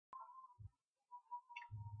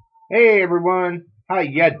Hey everyone, how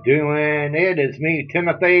ya doing? It is me,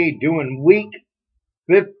 Timothy, doing week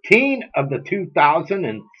 15 of the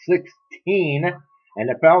 2016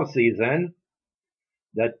 NFL season.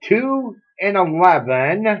 The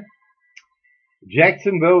 2-11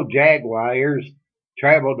 Jacksonville Jaguars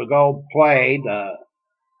travel to go play the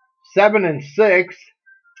 7-6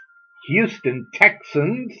 Houston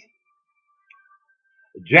Texans.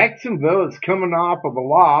 Jacksonville is coming off of a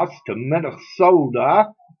loss to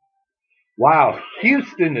Minnesota, while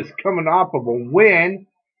Houston is coming off of a win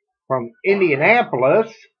from Indianapolis.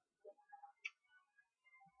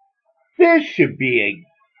 This should be a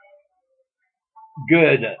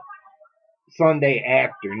good Sunday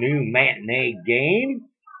afternoon matinee game.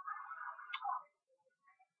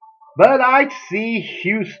 But I see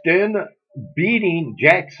Houston beating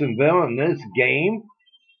Jacksonville in this game.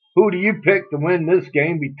 Who do you pick to win this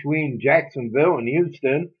game between Jacksonville and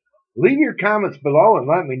Houston? Leave your comments below and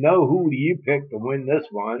let me know who do you pick to win this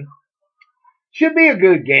one. Should be a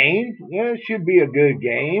good game. Yeah, it should be a good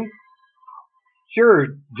game.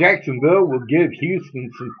 Sure, Jacksonville will give Houston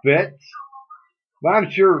some fits, but I'm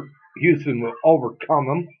sure Houston will overcome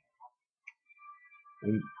them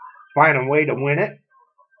and find a way to win it.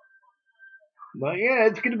 But yeah,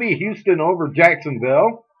 it's going to be Houston over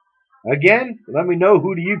Jacksonville. Again, let me know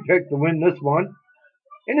who do you pick to win this one.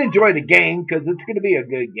 And enjoy the game, because it's going to be a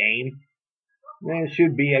good game. It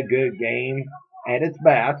should be a good game at its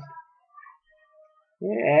best.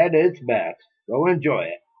 At its best. So enjoy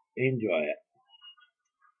it. Enjoy it.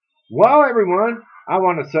 Well, everyone, I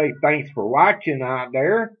want to say thanks for watching out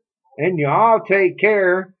there. And you all take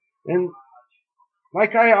care. And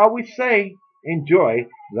like I always say, enjoy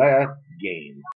the game.